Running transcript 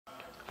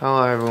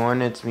Hello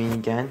everyone, it's me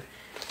again,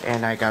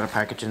 and I got a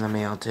package in the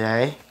mail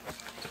today,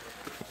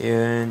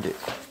 and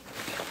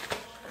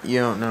you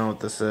don't know what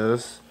this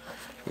is.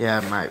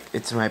 Yeah,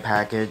 it's my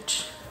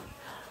package.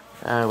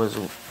 I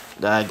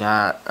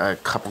got a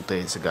couple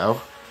days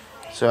ago.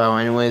 So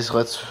anyways,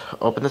 let's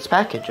open this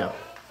package up.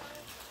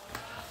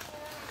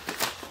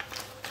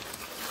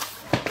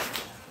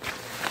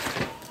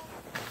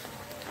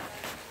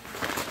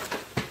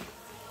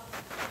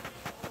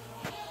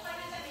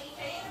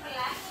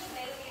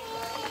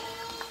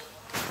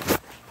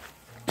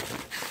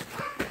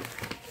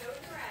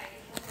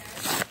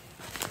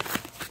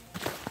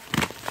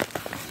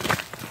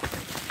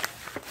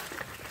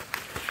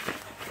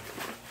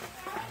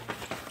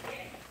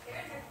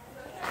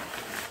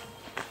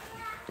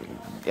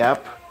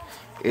 Yep,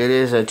 it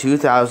is a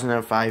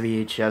 2005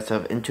 VHS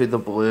of Into the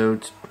Blue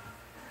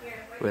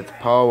with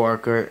Paul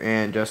Walker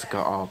and Jessica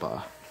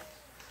Alba.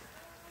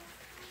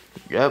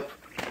 Yep.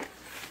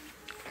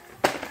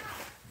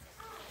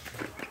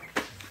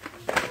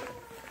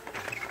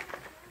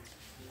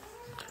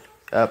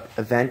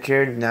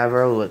 Adventure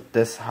never looked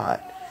this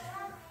hot.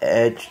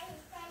 Edge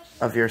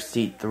of your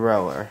seat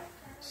thriller.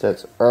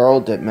 Says Earl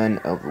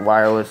Dittman of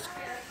Wireless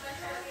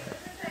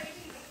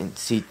and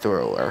Seat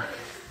Thriller.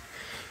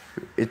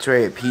 It's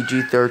rated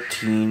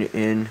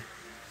PG-13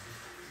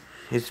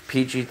 it's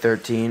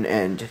PG-13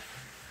 and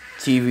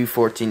TV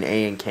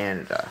 14A in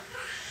Canada.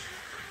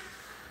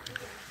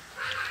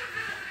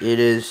 It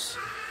is,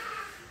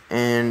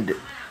 and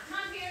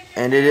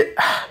it,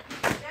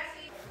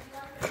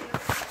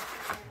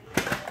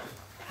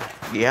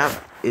 yeah,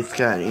 it's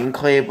got an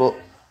inkable,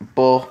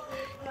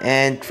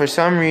 and for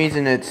some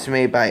reason it's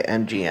made by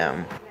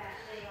MGM.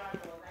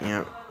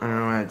 Yeah, I don't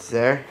know why it's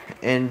there.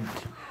 And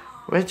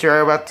what's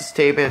rare about this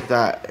tape is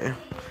that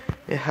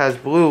it has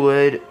blue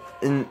lid,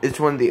 and it's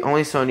one of the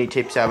only Sony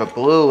tapes that have a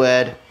blue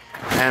lid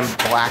and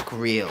black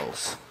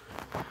reels.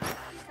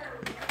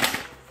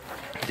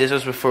 This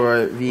was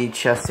before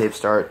VHS tapes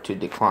started to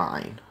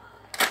decline.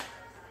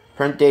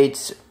 Print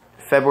dates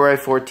February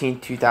 14,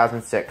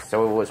 2006,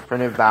 so it was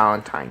printed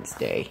Valentine's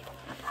Day.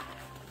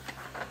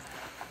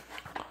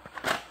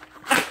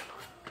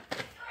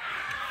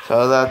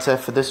 So that's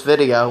it for this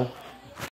video.